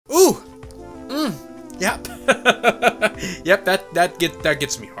Ooh. Yep. Yep, that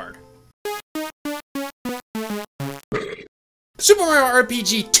gets me hard. Super Mario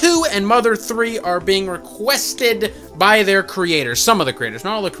RPG 2 and Mother 3 are being requested by their creators. Some of the creators,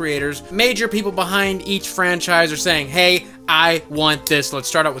 not all the creators. Major people behind each franchise are saying, hey, I want this. Let's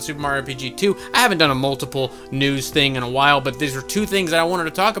start out with Super Mario RPG 2. I haven't done a multiple news thing in a while, but these are two things that I wanted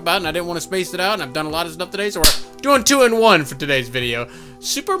to talk about, and I didn't want to space it out, and I've done a lot of stuff today, so we're doing 2 in 1 for today's video.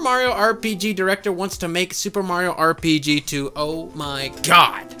 Super Mario RPG director wants to make Super Mario RPG 2. Oh my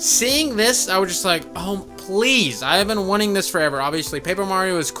god. Seeing this, I was just like, oh, please. I have been wanting this forever. Obviously, Paper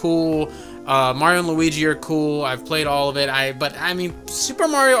Mario is cool. Mario and Luigi are cool. I've played all of it. But I mean, Super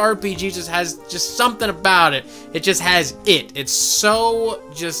Mario RPG just has something about it. It just has it. It's so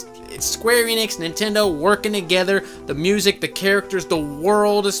it's Square Enix, Nintendo working together. The music, the characters, the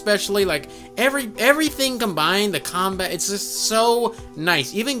world especially, like everything combined, the combat, it's just so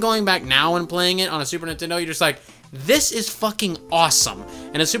nice. Even going back now and playing it on a Super Nintendo, you're just like, this is fucking awesome.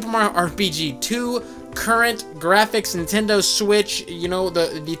 And a Super Mario RPG 2, current graphics, Nintendo Switch, you know,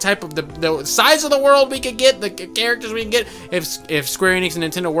 the type of the size of the world we could get, the characters we can get, if Square Enix and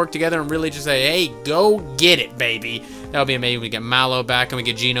Nintendo work together and really just say, hey, go get it, baby. That would be amazing. We get Mallow back and we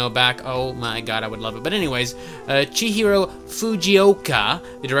get Geno back. Oh my god, I would love it. But anyways, Chihiro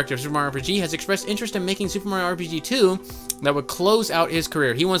Fujioka, the director of Super Mario RPG, has expressed interest in making Super Mario RPG 2 that would close out his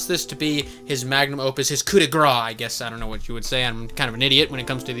career. He wants this to be his magnum opus, his coup de grace, I guess. I don't know what you would say. I'm kind of an idiot when it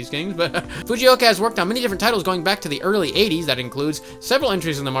comes to these things, but Fujioka has worked on many different titles going back to the early 80s. That includes several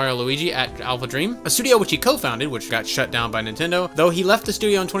entries in the Mario Luigi at Alpha Dream, a studio which he co-founded, which got shut down by Nintendo, though he left the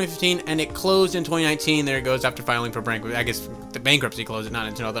studio in 2015 and it closed in 2019. There it goes, after filing for bankruptcy. I guess the bankruptcy closed it,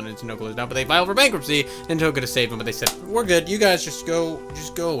 not Nintendo. I thought Nintendo closed down, but they filed for bankruptcy. Nintendo could have saved them, but they said, we're good. You guys just go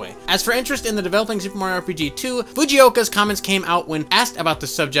away. As for interest in the developing Super Mario RPG 2, Fujioka's comments came out when asked about the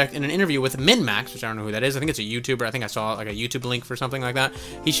subject in an interview with MinMax, which I don't know who that is. I think it's a YouTuber. I think I saw like a YouTube link for something like that.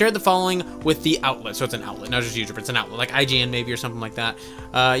 He shared the following with the outlet. So it's an outlet, not just YouTuber. It's an outlet, like IGN maybe or something like that.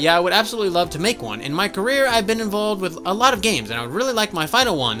 Yeah, I would absolutely love to make one. In my career, I've been involved with a lot of games, and I would really like my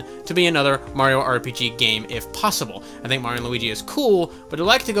final one to be another Mario RPG game if possible. I think Mario and Luigi is cool, but I'd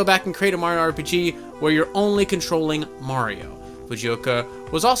like to go back and create a Mario RPG where you're only controlling Mario.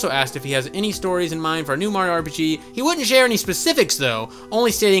 Fujioka was also asked if he has any stories in mind for a new Mario RPG. He wouldn't share any specifics though,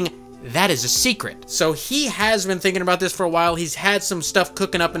 only stating that is a secret. So he has been thinking about this for a while. He's had some stuff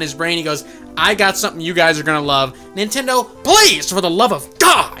cooking up in his brain. He goes, I got something you guys are gonna love. Nintendo, please, for the love of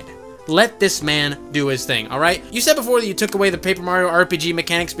God, let this man do his thing, all right? You said before that you took away the Paper Mario RPG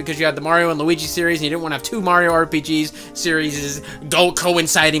mechanics because you had the Mario and Luigi series and you didn't want to have 2 Mario RPGs series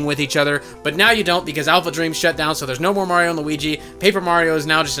coinciding with each other, but now you don't because Alpha Dream shut down, so there's no more Mario and Luigi. Paper Mario is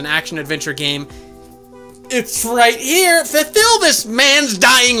now just an action-adventure game. It's right here. Fulfill this man's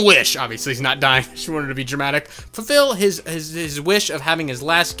dying wish. Obviously, he's not dying. She wanted to be dramatic. Fulfill his wish of having his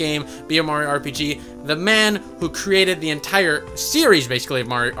last game be a Mario RPG. The man who created the entire series, basically, of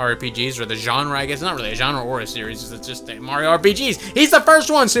Mario RPGs, or the genre, I guess. Not really a genre or a series. It's just Mario RPGs. He's the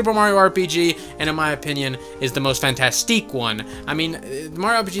first one, Super Mario RPG, and in my opinion, is the most fantastic one. I mean,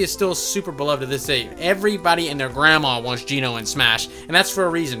 Mario RPG is still super beloved to this day. Everybody and their grandma wants Geno in Smash, and that's for a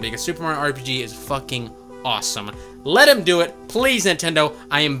reason, because Super Mario RPG is fucking awesome. Let him do it. Please, Nintendo.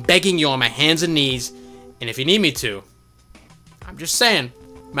 I am begging you on my hands and knees. And if you need me to, I'm just saying,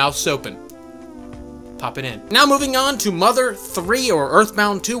 mouth's open. Pop it in. Now moving on to Mother 3 or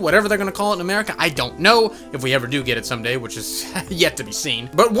Earthbound 2, whatever they're gonna call it in America. I don't know if we ever do get it someday, which is yet to be seen.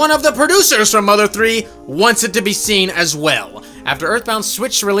 But one of the producers from Mother 3 wants it to be seen as well. After Earthbound's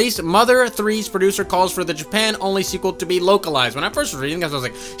Switch release, Mother 3's producer calls for the Japan-only sequel to be localized. When I first was reading this, I was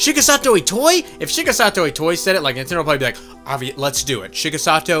like, Shigesato Itoi? If Shigesato Itoi said it, like, Nintendo would probably be like, Avi, let's do it.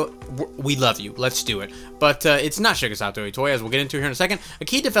 Shigesato, we love you. Let's do it. But it's not Shigesato Itoi, as we'll get into here in a second. A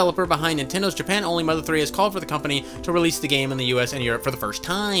key developer behind Nintendo's Japan-only Mother 3 has called for the company to release the game in the US and Europe for the first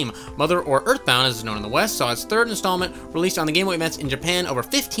time. Mother, or Earthbound as it's known in the West, saw its 3rd installment released on the Game Boy Advance in Japan over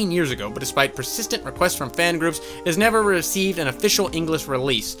 15 years ago, but despite persistent requests from fan groups, it has never received an official English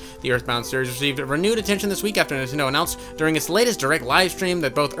release. The Earthbound series received renewed attention this week after Nintendo announced during its latest direct live stream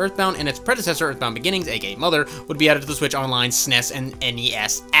that both Earthbound and its predecessor, Earthbound Beginnings, aka Mother, would be added to the Switch Online, SNES, and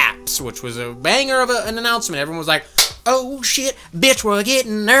NES apps, which was a banger of an announcement. Everyone was like, oh shit, bitch, we're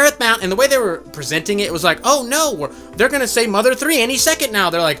getting Earthbound. And the way they were presenting it, was like, oh no, they're gonna say Mother 3 any second now.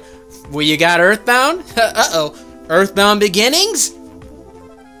 They're like, well, you got Earthbound? Uh-oh. Earthbound Beginnings?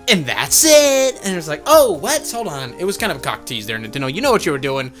 and that's it. And it's like, oh, what? Hold on. It was kind of a cock tease there, Nintendo. You know what you were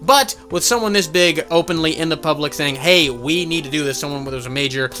doing. But with someone this big openly in the public saying, hey, we need to do this, someone who was a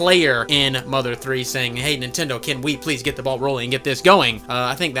major player in Mother 3 saying, hey, Nintendo, can we please get the ball rolling and get this going?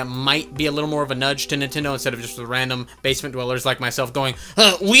 I think that might be a little more of a nudge to Nintendo instead of just the random basement dwellers like myself going,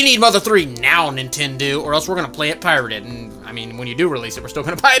 we need Mother 3 now, Nintendo, or else we're going to play it pirated. And, I mean, when you do release it, we're still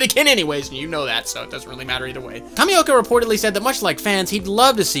going to buy it again anyways, and you know that, so it doesn't really matter either way. Kamioka reportedly said that much like fans, he'd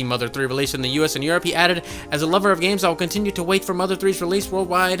love to see Mother 3 released in the US and Europe. He added, as a lover of games, I will continue to wait for Mother 3's release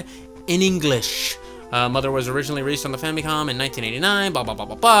worldwide in English. Mother was originally released on the Famicom in 1989, blah, blah, blah,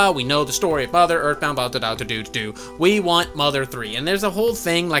 blah, blah. We know the story of Mother, Earthbound, blah, blah, blah, do. We want Mother 3. And there's a whole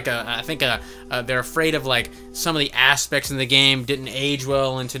thing, like, I think they're afraid of, like, some of the aspects in the game didn't age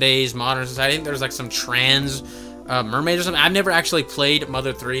well in today's modern society. I think there's, like, some trans mermaid or something. I've never actually played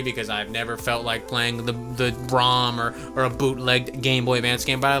Mother 3 because I've never felt like playing the ROM or a bootlegged Game Boy Advance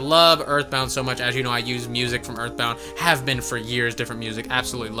game, but I love Earthbound so much. As you know, I use music from Earthbound, have been for years, different music.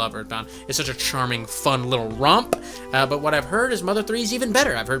 Absolutely love Earthbound. It's such a charming, fun little romp, but what I've heard is Mother 3 is even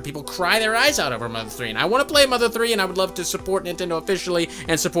better. I've heard people cry their eyes out over Mother 3, and I want to play Mother 3, and I would love to support Nintendo officially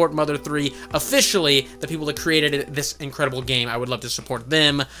and support Mother 3 officially, the people that created this incredible game. I would love to support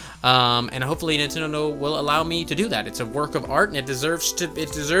them, and hopefully Nintendo will allow me to do that. It's a work of art, and it deserves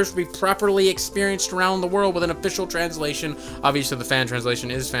to be properly experienced around the world with an official translation. Obviously, the fan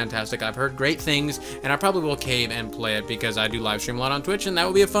translation is fantastic. I've heard great things, and I probably will cave and play it because I do live stream a lot on Twitch, and that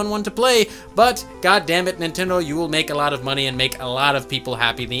will be a fun one to play. But god damn it, Nintendo, you will make a lot of money and make a lot of people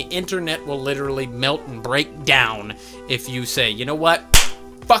happy. The internet will literally melt and break down if you say, you know what?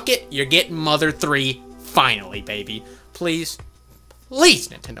 Fuck it, you're getting Mother 3 finally, baby. Please. Please,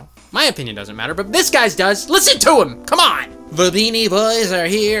 Nintendo. My opinion doesn't matter, but this guy's does. Listen to him! Come on! The Beanie Boys are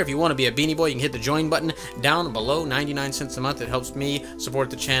here. If you want to be a Beanie Boy, you can hit the join button down below, 99 cents a month. It helps me support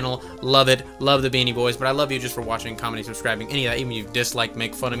the channel. Love it. Love the Beanie Boys, but I love you just for watching, commenting, subscribing, any of that. Even if you've disliked,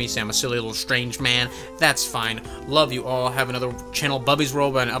 make fun of me, say I'm a silly little strange man. That's fine. Love you all. Have another channel, Bubby's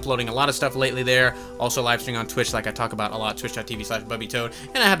World. I've been uploading a lot of stuff lately there. Also live streaming on Twitch, like I talk about a lot, twitch.tv/BubbyToad.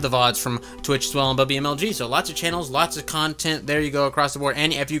 And I have the VODs from Twitch as well on Bubby MLG. So lots of channels, lots of content. There you go across the board.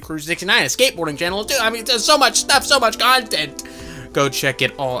 And FU Crew 69, a skateboarding channel too. I mean, there's so much stuff, so much content. Go check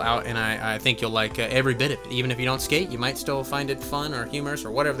it all out, and I think you'll like every bit of it. Even if you don't skate, you might still find it fun or humorous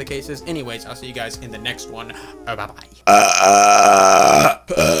or whatever the case is. Anyways, I'll see you guys in the next one. Bye-bye.